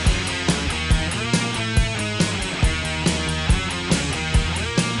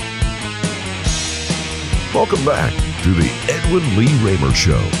 Welcome back to the Edwin Lee Raymer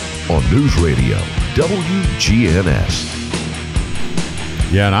Show on News Radio WGNS.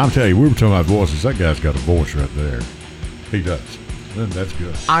 Yeah, and I'm telling you, we were talking about voices. That guy's got a voice right there. He does. That's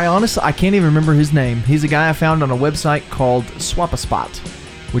good. I can't even remember his name. He's a guy I found on a website called Swap-A-Spot,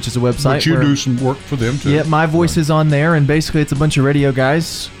 which is a website But you do some work for them, too. Yeah, my voice is on there, and basically it's a bunch of radio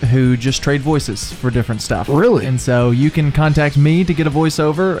guys who just trade voices for different stuff. Really? And so you can contact me to get a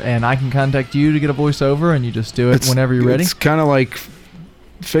voiceover, and I can contact you to get a voiceover, and you just do it whenever you're ready. It's kind of like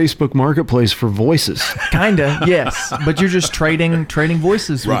Facebook Marketplace for voices. Kinda, yes. But you're just trading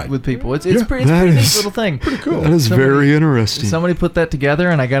voices Right. with people. It's a pretty That neat is little thing. Pretty cool. That is very interesting. Somebody put that together,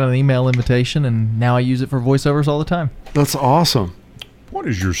 and I got an email invitation, and now I use it for voiceovers all the time. That's awesome. What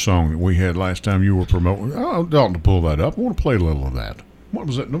is your song that we had last time you were promoting? Oh, Dalton, to pull that up. I want to play a little of that. What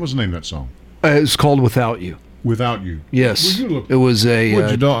was that? What was the name of that song? It's called Without You. Without You. Yes. Will you look- It was Would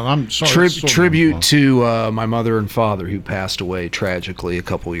a you, Dalton? I'm sorry. it's so tribute long. to my mother and father who passed away tragically a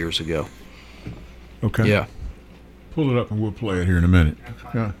couple years ago. Okay. Yeah. Pull it up and we'll play it here in a minute.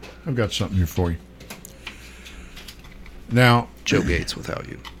 Yeah, I've got something here for you. Now, Joe Gates, Without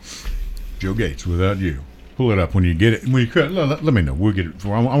You. Joe Gates, Without You. Pull it up when you get it. When you cut, let me know. We'll get it. I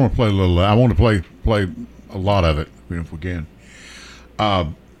want to play a little. I want to play a lot of it if we can.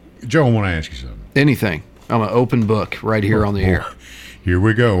 Joe, I want to ask you something. Anything. I'm an open book right here on the air. Here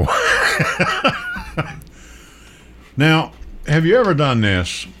we go. Now, have you ever done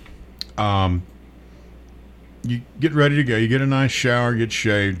this? You get ready to go. You get a nice shower, get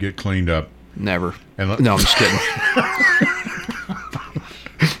shaved, get cleaned up. Never. And No, I'm just kidding.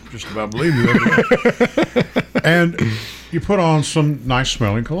 Just about believe you. And you put on some nice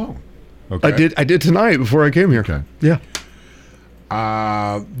smelling cologne. Okay. I did tonight before I came here. Okay. Yeah.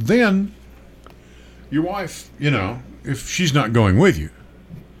 Then your wife, if she's not going with you,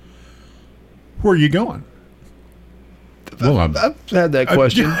 where are you going? Well, I've had that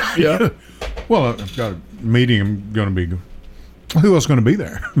question. Yeah. Well, I've got a meeting. I'm going to be. Who else is going to be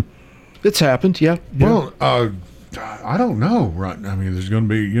there? It's happened. Yeah. Well, I don't know. Right. I mean, there's going to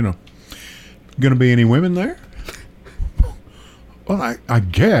be, going to be any women there? Well, I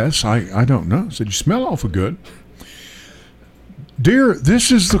guess. I don't know. Said you smell awful good. Dear,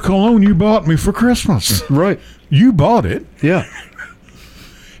 this is the cologne you bought me for Christmas. Right. You bought it. Yeah.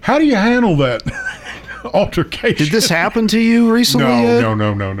 How do you handle that altercation? Did this happen to you recently? Ed?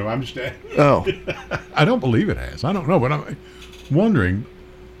 No. I'm just. Oh. I don't believe it has. I don't know, but I'm wondering.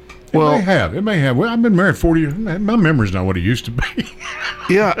 It Well- may have. Well, I've been married 40 years. My memory's not what it used to be.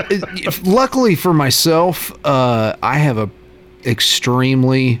 Yeah. Luckily for myself, I have a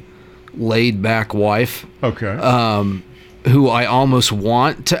extremely laid back wife. Okay. Who I almost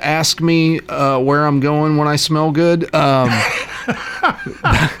want to ask me where I'm going when I smell good.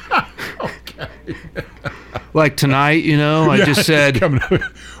 Like tonight, I just said,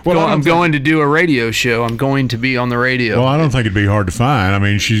 I'm going to do a radio show. I'm going to be on the radio. Well, I don't think it'd be hard to find. I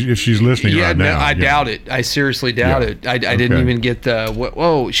mean, if she's listening right now. I doubt it. I seriously doubt it. I didn't even get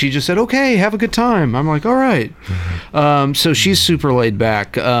she just said, okay, have a good time. I'm like, all right. So she's super laid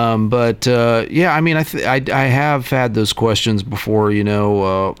back. But I mean, I have had those questions before, where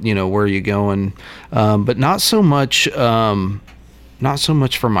are you going? But not so much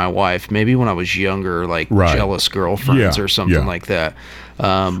for my wife. Maybe when I was younger, like jealous girlfriends or something like that.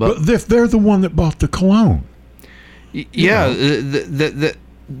 But if they're the one that bought the cologne.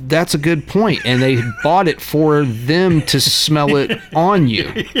 That's a good point. And they bought it for them to smell it on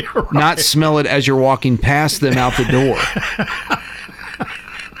you, not smell it as you're walking past them out the door.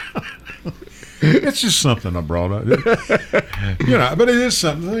 It's just something I brought up. But it is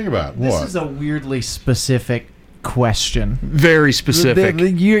something to think about. This is a weirdly specific question. Very specific.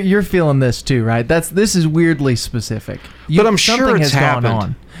 You're feeling this too, right? This is weirdly specific. But I'm sure it's happened. Gone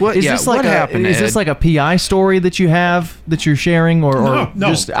on. What happened? Is this like a PI story that you have that you're sharing, or no.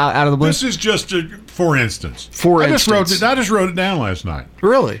 just out of the blue? This is just for instance. I just wrote it down last night.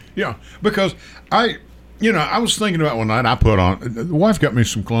 Really? Yeah, because I was thinking about one night. I put on. The wife got me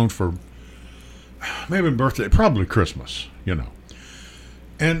some cologne for maybe birthday, probably Christmas.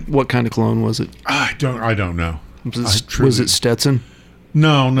 And what kind of cologne was it? I don't know. Was it Stetson?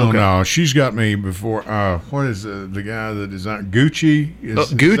 No. She's got me before. What is the guy that designed Gucci?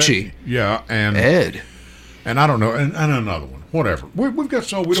 Gucci. And Ed. And I don't know, and another one. Whatever. We've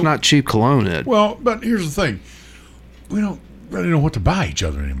got It's not cheap cologne, Ed. Well, but here's the thing: we don't really know what to buy each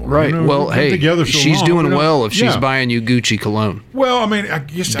other anymore. Right. Well, hey, she's doing well if she's buying you Gucci cologne. Well, I mean, I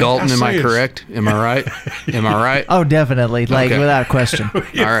guess Dalton, am I correct? Am I right? Am I right? Oh, definitely. Without question. All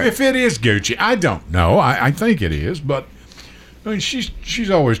right. If it is Gucci, I don't know. I think it is, but I mean, she's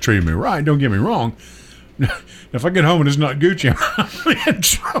always treated me right. Don't get me wrong. If I get home and it's not Gucci, I'm in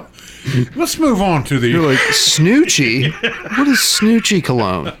trouble. Let's move on to the. You're like Snoochie. What is Snoochie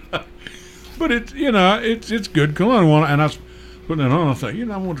cologne? But it's good cologne. And I was putting it on. I thought,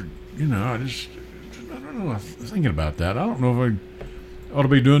 I wonder, I don't know. I was thinking about that. I don't know if I ought to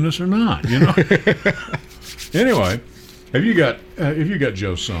be doing this or not. Anyway, if you got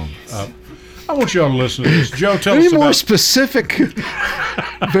Joe's song, I want y'all to listen to this. Joe, tell us about... Any more specific,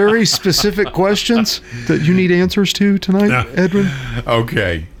 very specific questions that you need answers to tonight, Edwin?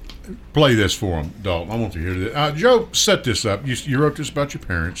 Okay. Play this for him, Dalton. I want to hear this. Joe, set this up. You wrote this about your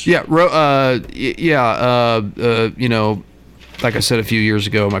parents. Yeah. Like I said a few years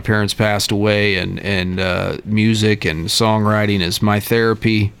ago, my parents passed away, and music and songwriting is my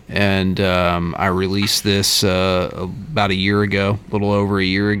therapy. And I released this about a year ago, a little over a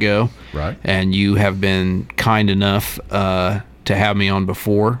year ago. Right. And you have been kind enough to have me on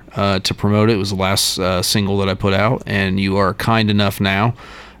before to promote it. It was the last single that I put out, and you are kind enough now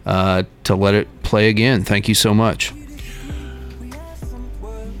to let it play again. Thank you so much.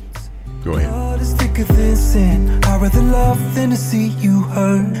 Go ahead. Thicker than sin. I'd rather love than to see you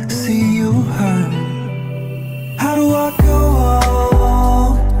hurt. How do I go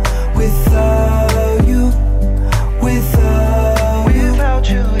on without you? Without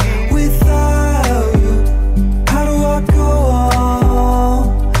you here. Without you. How do I go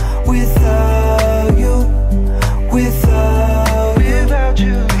on without you? Without you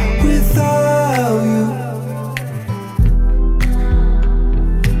here. Without you.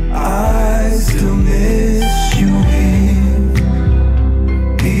 I still miss you here.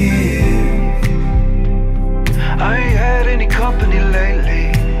 I ain't had any company lately.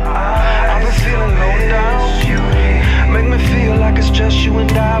 I've been feeling low down. Make me feel like it's just you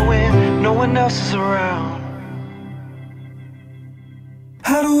and I when no one else is around.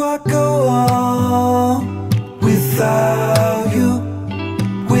 How do I go on without you?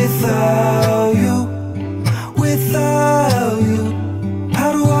 Without you. Without you.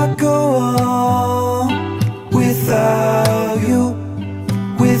 How do I go on without you?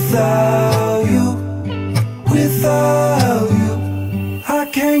 Without you. Without you. I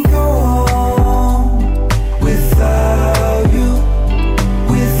can't go on without you.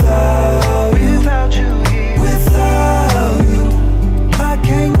 Without you. Without you. Without you. I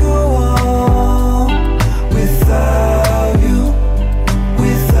can't go on without you.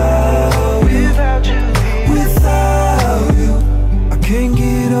 Without you. Without you. Without you. I can't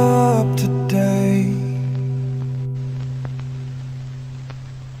get up today.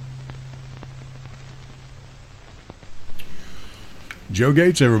 Joe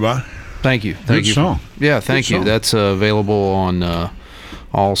Gates, everybody. Thank you. Thank you. Song. Yeah, thank Good you. song. That's available on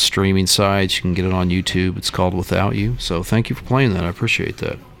all streaming sites. You can get it on YouTube. It's called Without You. So thank you for playing that. I appreciate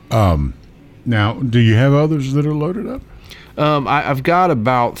that. Now, do you have others that are loaded up? I've got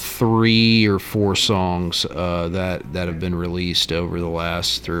about 3 or 4 songs that have been released over the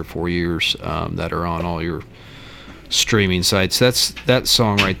last 3 or 4 years that are on all your streaming sites. That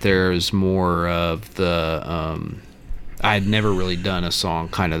song right there is more of the I'd never really done a song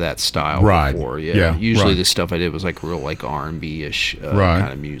kind of that style before. Yeah. Usually the stuff I did was like real like R&B-ish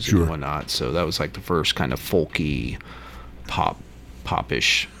kind of music and whatnot. So that was like the first kind of folky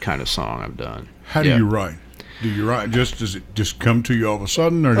pop-ish kind of song I've done. How do you write? Do you write does it just come to you all of a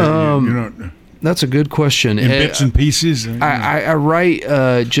sudden, or do you know? That's a good question. In bits and pieces. I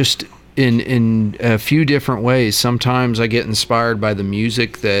write just in a few different ways. Sometimes I get inspired by the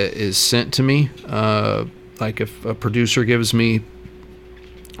music that is sent to me. Like if a producer gives me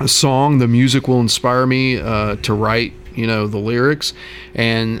a song, the music will inspire me to write, the lyrics.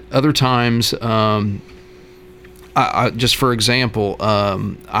 And other times, just for example,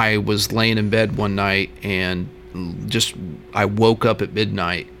 I was laying in bed one night and I woke up at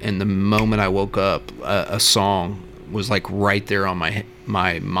midnight, and the moment I woke up, a song was like right there on my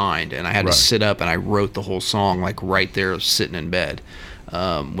mind, and I had to sit up and I wrote the whole song like right there sitting in bed.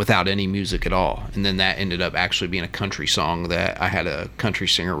 Without any music at all, and then that ended up actually being a country song that I had a country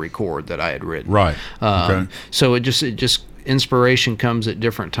singer record that I had written. Right. Okay. So it just inspiration comes at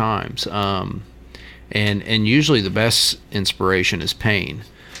different times, and usually the best inspiration is pain.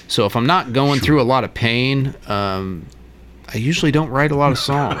 So if I'm not going through a lot of pain, I usually don't write a lot of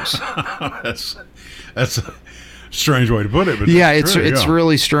songs. That's a strange way to put it, but it's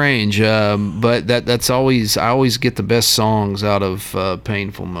really strange. But that's always, I always get the best songs out of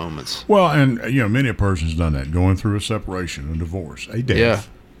painful moments. Well, and many a person's done that, going through a separation, a divorce, a death,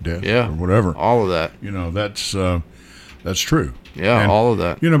 or whatever. All of that. That's true. Yeah, and, all of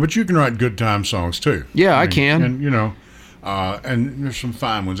that. But you can write good time songs too. Yeah, I can. And and there's some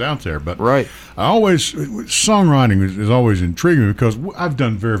fine ones out there. But right. Songwriting is always intriguing because I've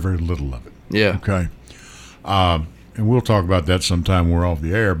done very, very little of it. Yeah. Okay. And we'll talk about that sometime when we're off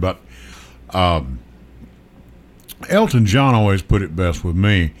the air. But Elton John always put it best with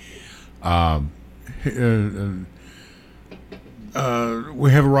me. We have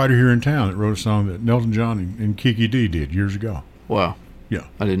a writer here in town that wrote a song that Elton John and Kiki D did years ago. Wow. Yeah.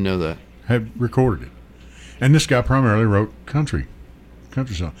 I didn't know that. Had recorded it. And this guy primarily wrote country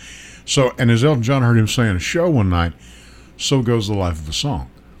song. So, and as Elton John heard him say in a show one night, so goes the life of a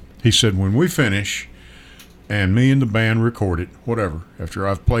song. He said, when we finish and me and the band record it, whatever, after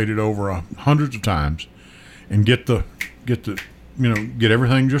I've played it over hundreds of times and get everything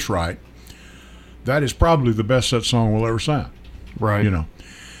just right, that is probably the best that song will ever sound. Right.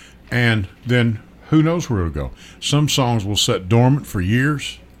 And then who knows where it'll go. Some songs will sit dormant for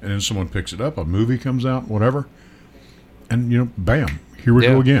years, and then someone picks it up, a movie comes out, whatever, and bam, here we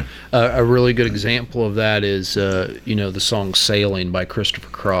go again. A really good example of that is the song Sailing by Christopher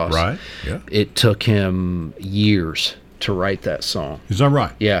Cross. Right. Yeah. It took him years to write that song. Is that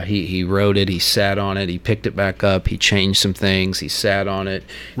right? Yeah, he wrote it, he sat on it, he picked it back up, he changed some things, he sat on it,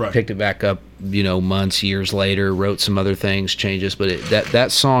 picked it back up, months, years later, wrote some other things, changes, but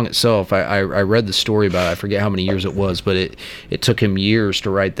that song itself, I read the story about it, I forget how many years it was, but it took him years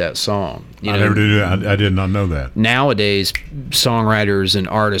to write that song. I never did. I did not know that. Nowadays, songwriters and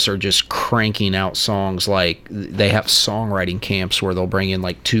artists are just cranking out songs. Like they have songwriting camps where they'll bring in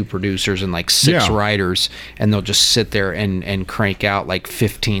like 2 producers and like 6 writers, and they'll just sit there and crank out like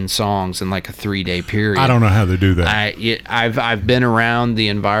 15 songs in like a 3-day period. I don't know how they do that. I've been around the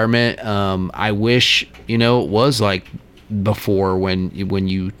environment. I wish it was like before when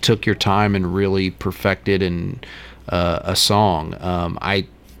you took your time and really perfected a song.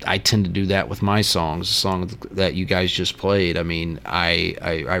 I tend to do that with my songs. The song that you guys just played, I mean,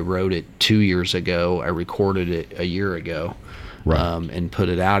 I wrote it 2 years ago. I recorded it a year ago, and put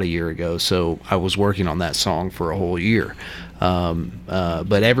it out a year ago. So I was working on that song for a whole year.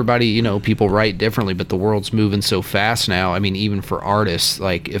 But everybody, people write differently, but the world's moving so fast now. I mean, even for artists,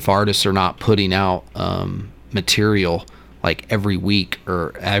 like if artists are not putting out material like every week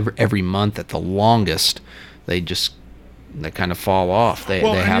or every month at the longest, they kind of fall off. They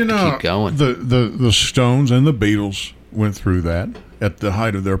have to keep going. The Stones and the Beatles went through that at the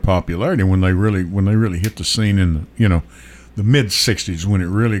height of their popularity when they really hit the scene in the mid '60s, when it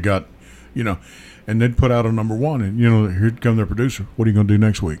really got and they'd put out a number 1, and here'd come their producer. What are you going to do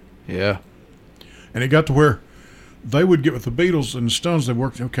next week? Yeah. And it got to where they would get with the Beatles and the Stones. They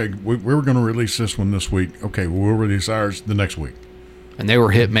worked. Okay, we were going to release this one this week. Okay, we'll release ours the next week. And they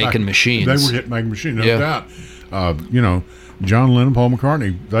were hit-making machines. They were hit-making machines, no doubt. John Lennon, Paul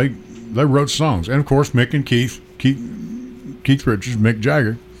McCartney, they wrote songs. And, of course, Mick and Keith Richards, Mick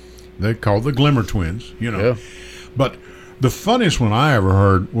Jagger, They called the Glimmer Twins, you know. Yeah. But the funniest one I ever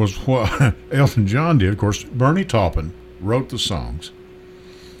heard was what Elton John did. Of course, Bernie Taupin wrote the songs,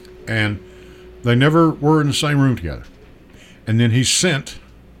 and they never were in the same room together. And then he sent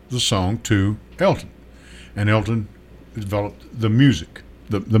the song to Elton, and Elton developed the music,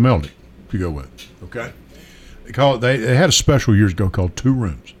 the melody to go with it. Okay, they had a special years ago called Two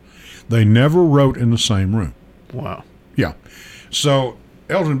Rooms. They never wrote in the same room. Wow. Yeah, so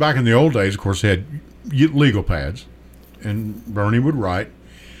Elton back in the old days, of course, had legal pads, and Bernie would write,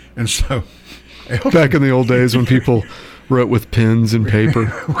 and so Elton, Back in the old days when people wrote with pens and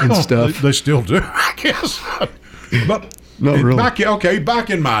paper and stuff. They still do, I guess, but. Not really. Back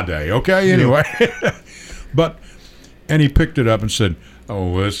in my day, okay? Anyway. And he picked it up and said,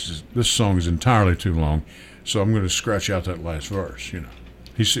 oh, well, this song is entirely too long, so I'm going to scratch out that last verse, you know.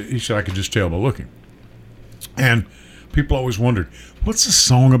 He said I could just tell by looking. And people always wondered, what's the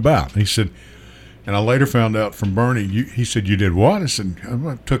song about? And he said, and I later found out from Bernie, he said, you did what? I said,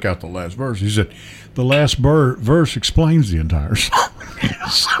 I took out the last verse. He said, the last verse explains the entire song.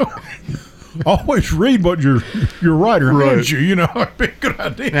 So always read what your writer hands you. You know, it'd be a good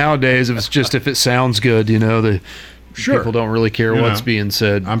idea. Nowadays, if it sounds good, you know, the people don't really care what's being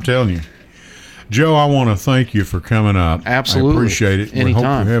said. I'm telling you, Joe, I want to thank you for coming up. Absolutely, I appreciate it. Anytime. We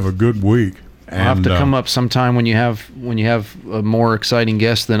hope you have a good week. I'll have to come up sometime when you have a more exciting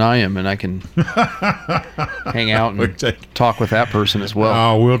guest than I am, and I can hang out and talk with that person as well.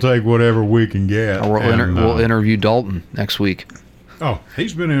 Oh, we'll take whatever we can get. Or we'll interview Dalton next week. Oh,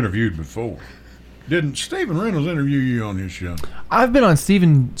 he's been interviewed before. Didn't Stephen Reynolds interview you on his show? I've been on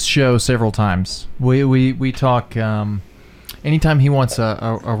Stephen's show several times. We talk. Anytime he wants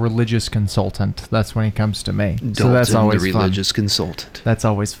a religious consultant, that's when he comes to me. Dalton, so that's always the religious fun. Consultant. That's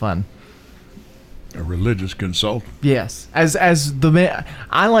always fun. A religious consultant. Yes, as the man,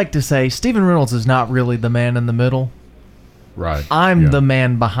 I like to say Stephen Reynolds is not really the man in the middle. Right. I'm the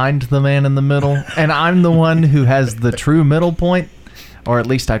man behind the man in the middle, and I'm the one who has the true middle point, or at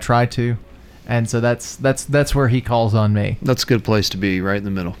least I try to. And so that's where he calls on me. That's a good place to be, right in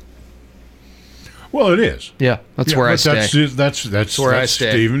the middle. Well, it is. Yeah, that's where I stay. That's where I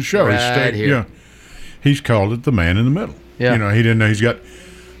stay. Stephen's show. Right here. Yeah, he's called it the man in the middle. Yeah. You know, he didn't know he's got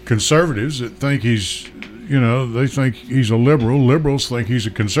conservatives that think he's, you know, they think he's a liberal. Liberals think he's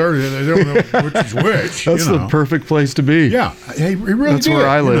a conservative. They don't know which is which. That's the perfect place to be. Yeah, he really That's did, where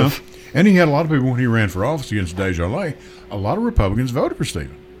I live. You know? And he had a lot of people when he ran for office against Desjardins. A lot of Republicans voted for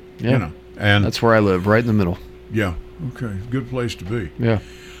Stephen. Yeah. You know, and that's where I live, right in the middle. Yeah. Okay. Good place to be. Yeah.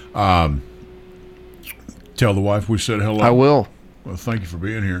 Tell the wife we said hello. I will. Well, thank you for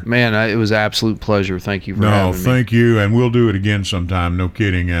being here. Man, it was an absolute pleasure. Thank you for having me. No, thank you, and we'll do it again sometime. No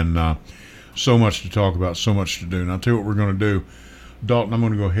kidding, and so much to talk about, so much to do. And I'll tell you what we're going to do. Dalton, I'm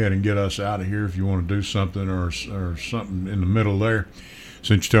going to go ahead and get us out of here if you want to do something or something in the middle there.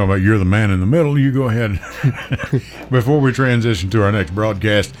 Since you're talking about you're the man in the middle, you go ahead. Before we transition to our next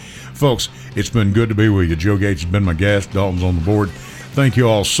broadcast, folks, it's been good to be with you. Joe Gates has been my guest. Dalton's on the board. Thank you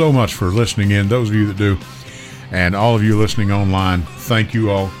all so much for listening in, those of you that do. And all of you listening online, thank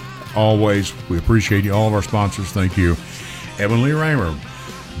you all. Always, we appreciate you. All of our sponsors, thank you. Edwin Lee Raymer,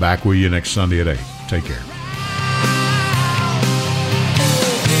 back with you next Sunday at 8. Take care.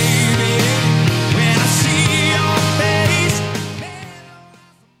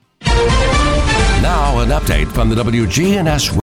 Now an update from the WGNS